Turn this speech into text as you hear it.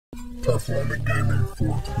Performing Gaming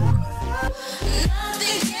 420.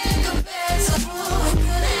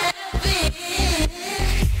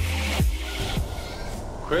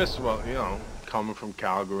 Chris, well, coming from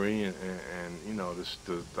Calgary and you know,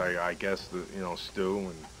 I guess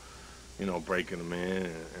Stu and, breaking him in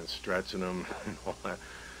and stretching him and all that.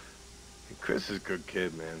 Chris is a good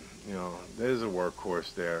kid, man. There's a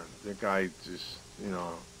workhorse there. The guy just,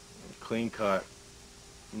 clean cut,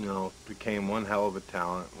 became one hell of a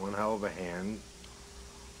talent, one hell of a hand.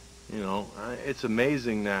 It's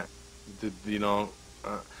amazing that,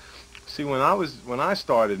 see, when I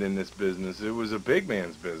started in this business, it was a big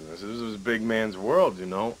man's business. It was a big man's world,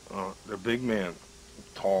 the big man,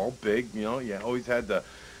 tall, big, you always had the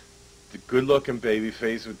good-looking baby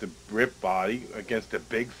face with the ripped body against the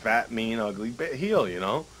big, fat, mean, ugly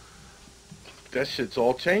heel, That shit's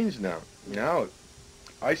all changed now. Now,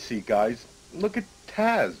 I see guys, look at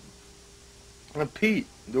Taz and Pete,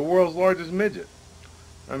 the world's largest midget.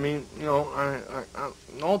 I mean, I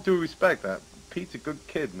all due respect, Pete's a good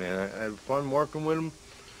kid, man. I have fun working with him,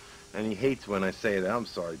 and he hates when I say that. I'm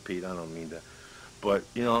sorry, Pete, I don't mean that. But,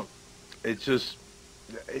 it's just,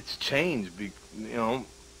 it's changed,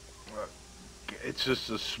 it's just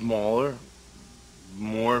a smaller,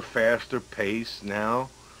 more faster pace now.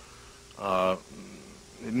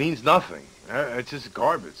 It means nothing. It's just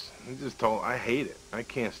garbage. I hate it. I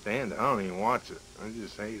can't stand it. I don't even watch it. I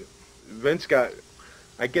just hate it.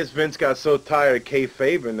 I guess Vince got so tired of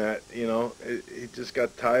kayfabing that, he just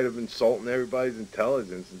got tired of insulting everybody's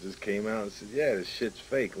intelligence and just came out and said, yeah, this shit's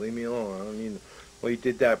fake. Leave me alone. I don't mean, well, he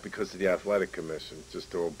did that because of the athletic commission,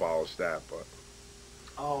 just to abolish that, but.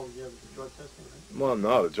 Oh, yeah, with the drug testing, right? Well,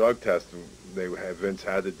 no, the drug testing, Vince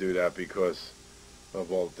had to do that because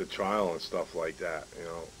of all the trial and stuff like that,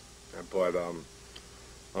 But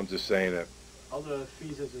I'm just saying that. All the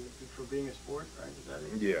fees for being a sport, right? Is that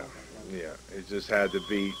it? Yeah. It just had to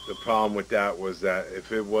be. The problem with that was that if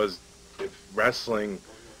wrestling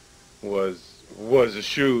was a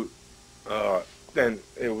shoot, then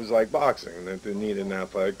it was like boxing. That they needed an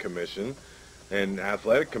athletic commission, and the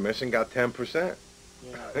athletic commission got 10%.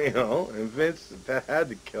 Yeah. And Vince, that had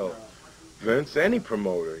to kill Vince, any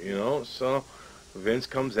promoter, So Vince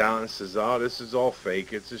comes out and says, oh, this is all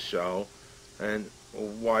fake, it's a show. And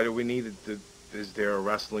why do we need it? Is there a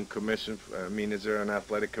wrestling commission? Is there an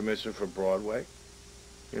athletic commission for Broadway?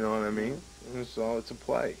 You know what I mean? And so it's a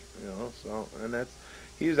play, and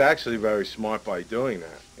he's actually very smart by doing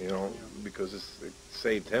that, because it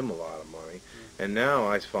saved him a lot of money. And now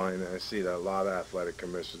I see that a lot of athletic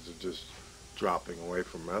commissions are just dropping away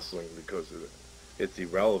from wrestling because it's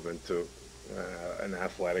irrelevant to an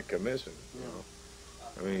athletic commission.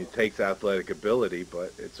 It takes athletic ability,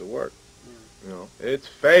 but it's a work. It's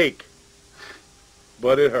fake,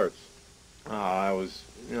 but it hurts. I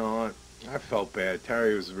felt bad.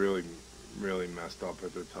 Terry was really, really messed up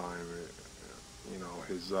at the time.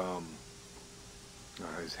 His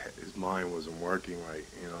mind wasn't working right.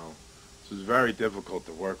 So it was very difficult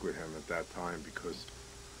to work with him at that time because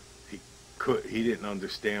he didn't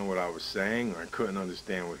understand what I was saying, or I couldn't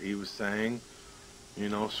understand what he was saying,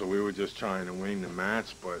 so we were just trying to win the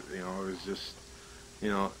match, but, it was just,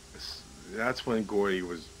 that's when Gordy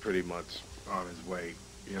was pretty much on his way,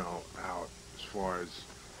 out as far as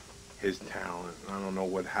his talent. I don't know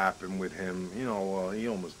what happened with him, well, he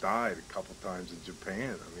almost died a couple times in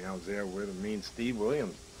Japan. I was there with him, me and Steve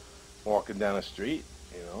Williams, walking down the street,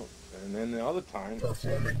 and then the other time.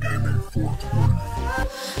 Performing Gaming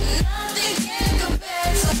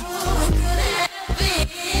 420.